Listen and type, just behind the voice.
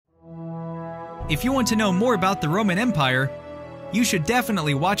If you want to know more about the Roman Empire, you should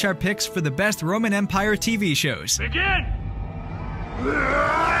definitely watch our picks for the best Roman Empire TV shows. Begin!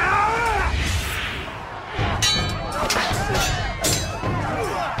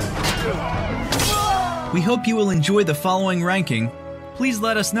 We hope you will enjoy the following ranking. Please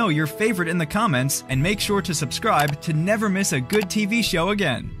let us know your favorite in the comments and make sure to subscribe to never miss a good TV show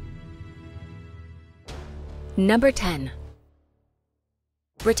again. Number 10.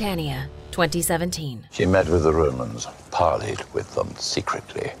 Britannia, 2017. She met with the Romans, parleyed with them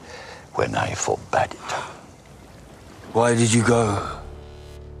secretly when I forbade it. Why did you go?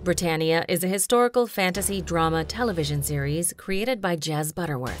 Britannia is a historical fantasy drama television series created by Jez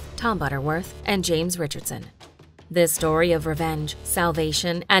Butterworth, Tom Butterworth, and James Richardson. This story of revenge,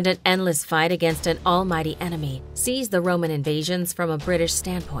 salvation, and an endless fight against an almighty enemy sees the Roman invasions from a British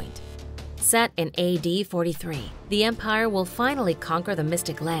standpoint. Set in AD 43, the Empire will finally conquer the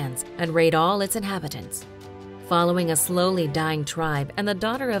Mystic Lands and raid all its inhabitants. Following a slowly dying tribe and the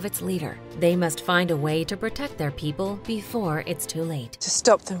daughter of its leader, they must find a way to protect their people before it's too late. To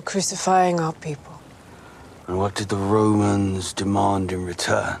stop them crucifying our people. And what did the Romans demand in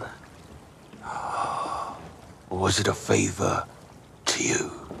return? Or was it a favor to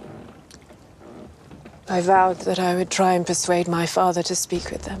you? I vowed that I would try and persuade my father to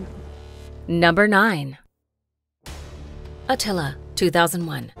speak with them. Number 9. Attila,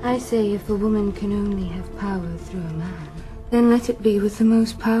 2001. I say if a woman can only have power through a man, then let it be with the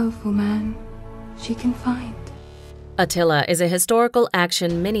most powerful man she can find. Attila is a historical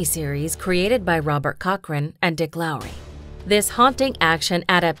action miniseries created by Robert Cochran and Dick Lowry. This haunting action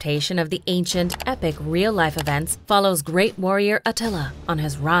adaptation of the ancient, epic real-life events follows great warrior Attila on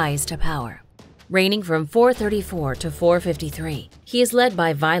his rise to power. Reigning from 434 to 453, he is led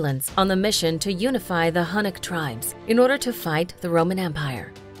by violence on the mission to unify the Hunnic tribes in order to fight the Roman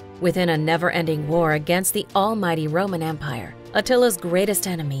Empire. Within a never-ending war against the almighty Roman Empire, Attila's greatest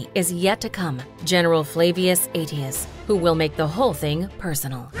enemy is yet to come, General Flavius Aetius, who will make the whole thing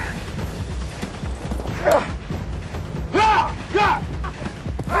personal.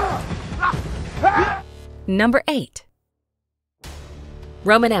 Number 8.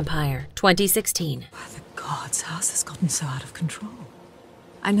 Roman Empire, 2016. By the gods, how has this gotten so out of control?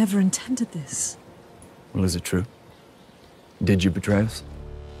 I never intended this. Well, is it true? Did you betray us?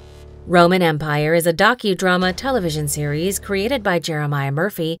 Roman Empire is a docudrama television series created by Jeremiah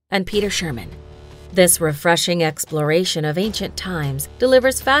Murphy and Peter Sherman. This refreshing exploration of ancient times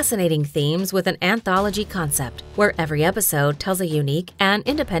delivers fascinating themes with an anthology concept where every episode tells a unique and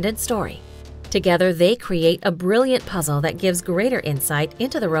independent story. Together, they create a brilliant puzzle that gives greater insight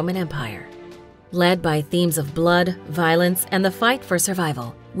into the Roman Empire. Led by themes of blood, violence, and the fight for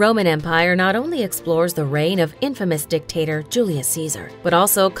survival, Roman Empire not only explores the reign of infamous dictator Julius Caesar, but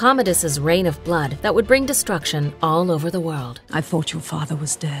also Commodus's reign of blood that would bring destruction all over the world. I thought your father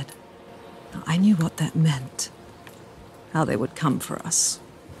was dead. I knew what that meant, how they would come for us.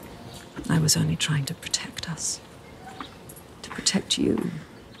 I was only trying to protect us, to protect you.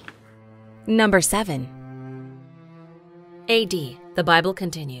 Number 7. AD, The Bible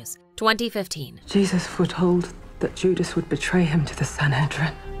Continues, 2015. Jesus foretold that Judas would betray him to the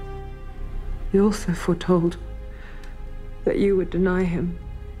Sanhedrin. He also foretold that you would deny him.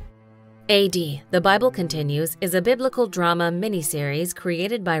 AD, The Bible Continues is a biblical drama miniseries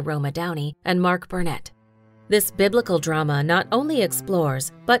created by Roma Downey and Mark Burnett. This biblical drama not only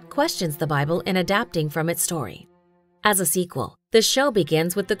explores, but questions the Bible in adapting from its story. As a sequel, the show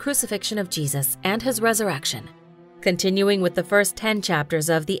begins with the crucifixion of Jesus and his resurrection. Continuing with the first 10 chapters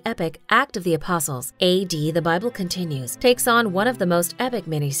of the epic Act of the Apostles, AD The Bible Continues takes on one of the most epic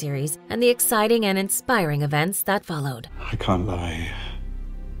miniseries and the exciting and inspiring events that followed. I can't lie.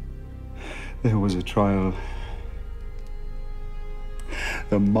 There was a trial.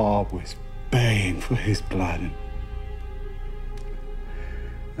 The mob was baying for his blood, and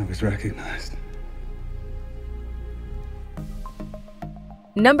I was recognized.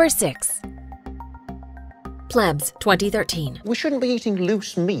 Number 6. Plebs, 2013. We shouldn't be eating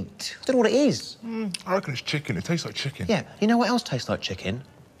loose meat. I don't know what it is. I reckon it's chicken. It tastes like chicken. Yeah, you know what else tastes like chicken?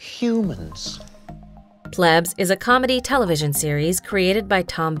 Humans. Plebs is a comedy television series created by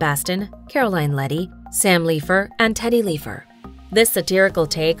Tom Baston, Caroline Letty, Sam Leifer, and Teddy Leifer. This satirical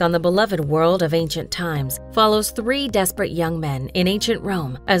take on the beloved world of ancient times follows 3 desperate young men in ancient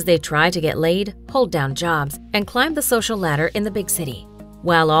Rome as they try to get laid, hold down jobs, and climb the social ladder in the big city.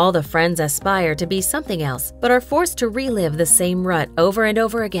 While all the friends aspire to be something else, but are forced to relive the same rut over and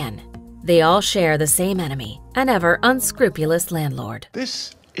over again, they all share the same enemy, an ever unscrupulous landlord.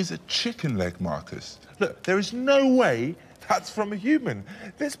 This is a chicken leg, Marcus. Look, there is no way That's from a human.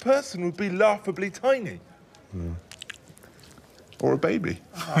 This person would be laughably tiny. Or a baby.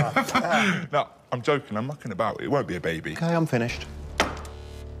 No, I'm joking. I'm mucking about. It won't be a baby. Okay, I'm finished.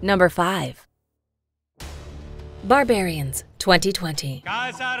 Number 5. Barbarians, 2020.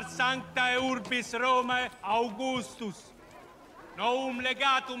 Caesar sanctae urbis Romae Augustus. Novum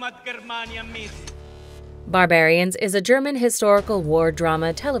legatum ad Germaniam mis. Barbarians is a German historical war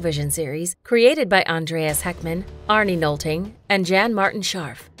drama television series created by Andreas Heckmann, Arnie Nolting, and Jan Martin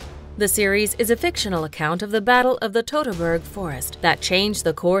Scharf. The series is a fictional account of the Battle of the Teutoburg Forest that changed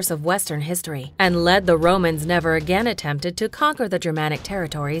the course of Western history and led the Romans never again attempted to conquer the Germanic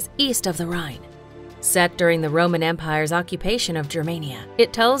territories east of the Rhine. Set during the Roman Empire's occupation of Germania,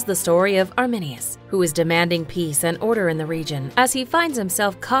 it tells the story of Arminius, who is demanding peace and order in the region as he finds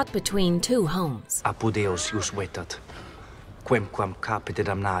himself caught between two homes. Apudeus ius vetat, quemquam capite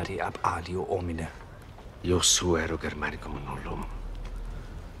damnari ab adio homine. Ius suero Germanicum nullum,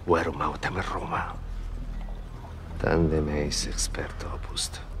 verum autem Roma. Tandem eis experto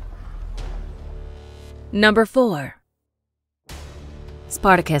opust. Number 4.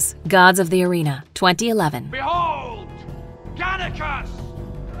 Spartacus, Gods of the Arena, 2011. Behold! Gannicus!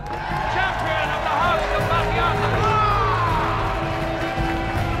 Champion of the House of Britannia!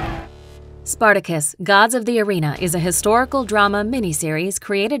 Spartacus, Gods of the Arena is a historical drama miniseries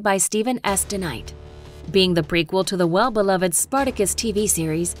created by Stephen S. DeKnight. Being the prequel to the well-beloved Spartacus TV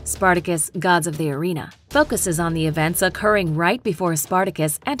series, Spartacus, Gods of the Arena focuses on the events occurring right before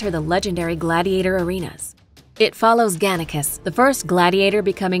Spartacus entered the legendary gladiator arenas. It follows Gannicus, the first gladiator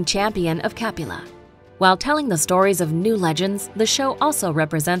becoming champion of Capua. While telling the stories of new legends, the show also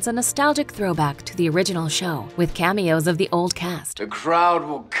represents a nostalgic throwback to the original show, with cameos of the old cast. The crowd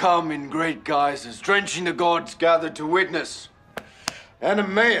will come in great guises, drenching the gods gathered to witness.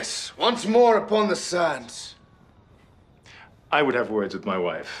 Animeus, once more upon the sands. I would have words with my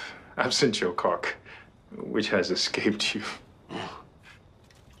wife, absent your cock, which has escaped you.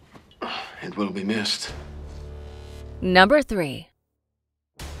 It will be missed. Number 3.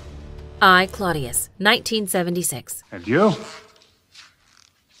 I, Claudius, 1976. And you?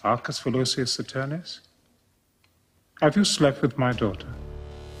 Marcus Volusius Saturnus? Have you slept with my daughter?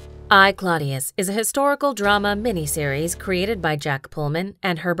 I, Claudius is a historical drama miniseries created by Jack Pullman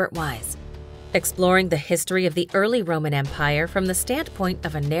and Herbert Wise, exploring the history of the early Roman Empire from the standpoint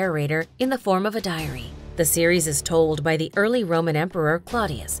of a narrator in the form of a diary. The series is told by the early Roman Emperor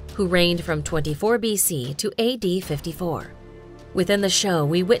Claudius, who reigned from 24 BC to AD 54. Within the show,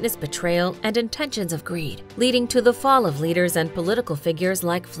 we witness betrayal and intentions of greed, leading to the fall of leaders and political figures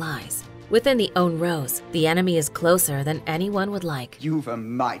like flies. Within the own rows, the enemy is closer than anyone would like. You've a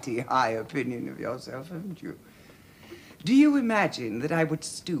mighty high opinion of yourself, haven't you? Do you imagine that I would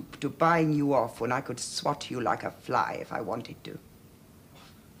stoop to buying you off when I could swat you like a fly if I wanted to?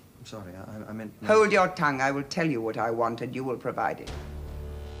 I'm sorry, I meant... Hold your tongue. I will tell you what I want and you will provide it.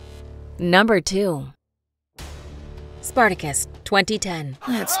 Number 2. Spartacus, 2010.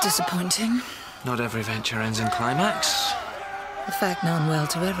 That's disappointing. Not every venture ends in climax. A fact known well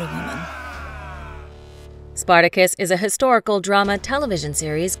to every woman. Spartacus is a historical drama television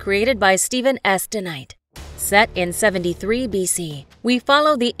series created by Stephen S. DeKnight. Set in 73 BC, we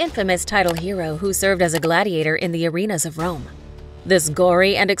follow the infamous title hero who served as a gladiator in the arenas of Rome. This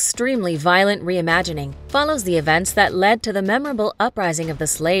gory and extremely violent reimagining follows the events that led to the memorable uprising of the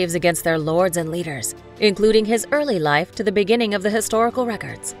slaves against their lords and leaders, including his early life to the beginning of the historical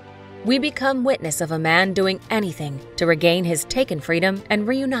records. We become witness of a man doing anything to regain his taken freedom and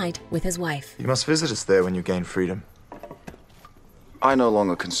reunite with his wife. You must visit us there when you gain freedom. I no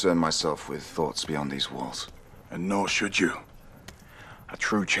longer concern myself with thoughts beyond these walls. And nor should you. A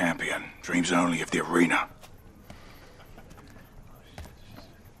true champion dreams only of the arena.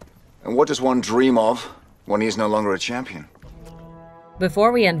 And what does one dream of when he is no longer a champion?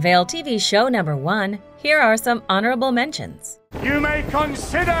 Before we unveil TV show number 1, here are some honorable mentions. You may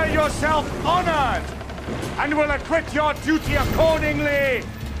consider yourself honored and will acquit your duty accordingly,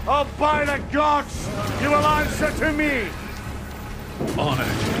 or by the gods, you will answer to me.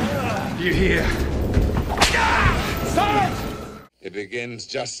 Honored. You hear? Silence! It begins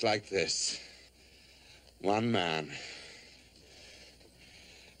just like this. One man.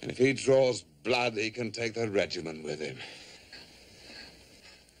 And if he draws blood, he can take the regiment with him.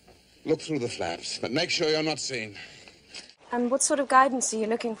 Look through the flaps, but make sure you're not seen. And what sort of guidance are you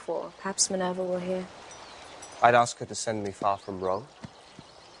looking for? Perhaps Minerva will hear. I'd ask her to send me far from Rome.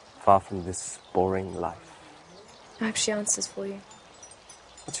 Far from this boring life. I hope she answers for you.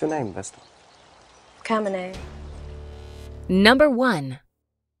 What's your name, Vesta? Camine. Number 1.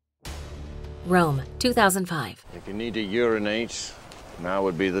 Rome, 2005. If you need to urinate, now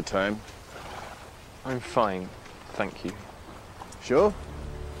would be the time. I'm fine, thank you. Sure?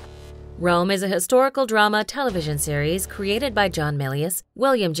 Rome is a historical drama television series created by John Milius,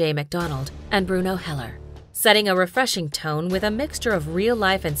 William J. MacDonald, and Bruno Heller, setting a refreshing tone with a mixture of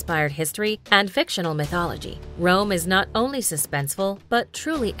real-life inspired history and fictional mythology. Rome is not only suspenseful, but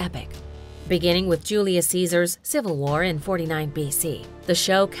truly epic. Beginning with Julius Caesar's civil war in 49 BC, the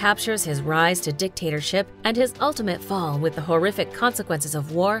show captures his rise to dictatorship and his ultimate fall with the horrific consequences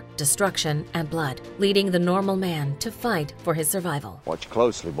of war, destruction, and blood, leading the normal man to fight for his survival. Watch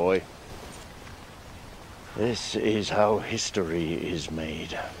closely, boy. This is how history is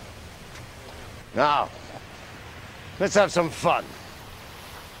made. Now, let's have some fun.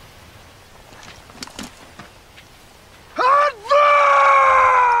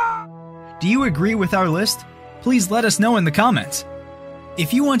 Do you agree with our list? Please let us know in the comments.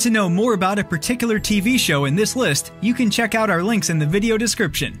 If you want to know more about a particular TV show in this list, you can check out our links in the video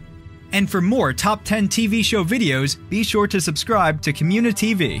description. And for more top 10 TV show videos, be sure to subscribe to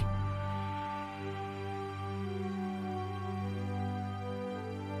communiTV.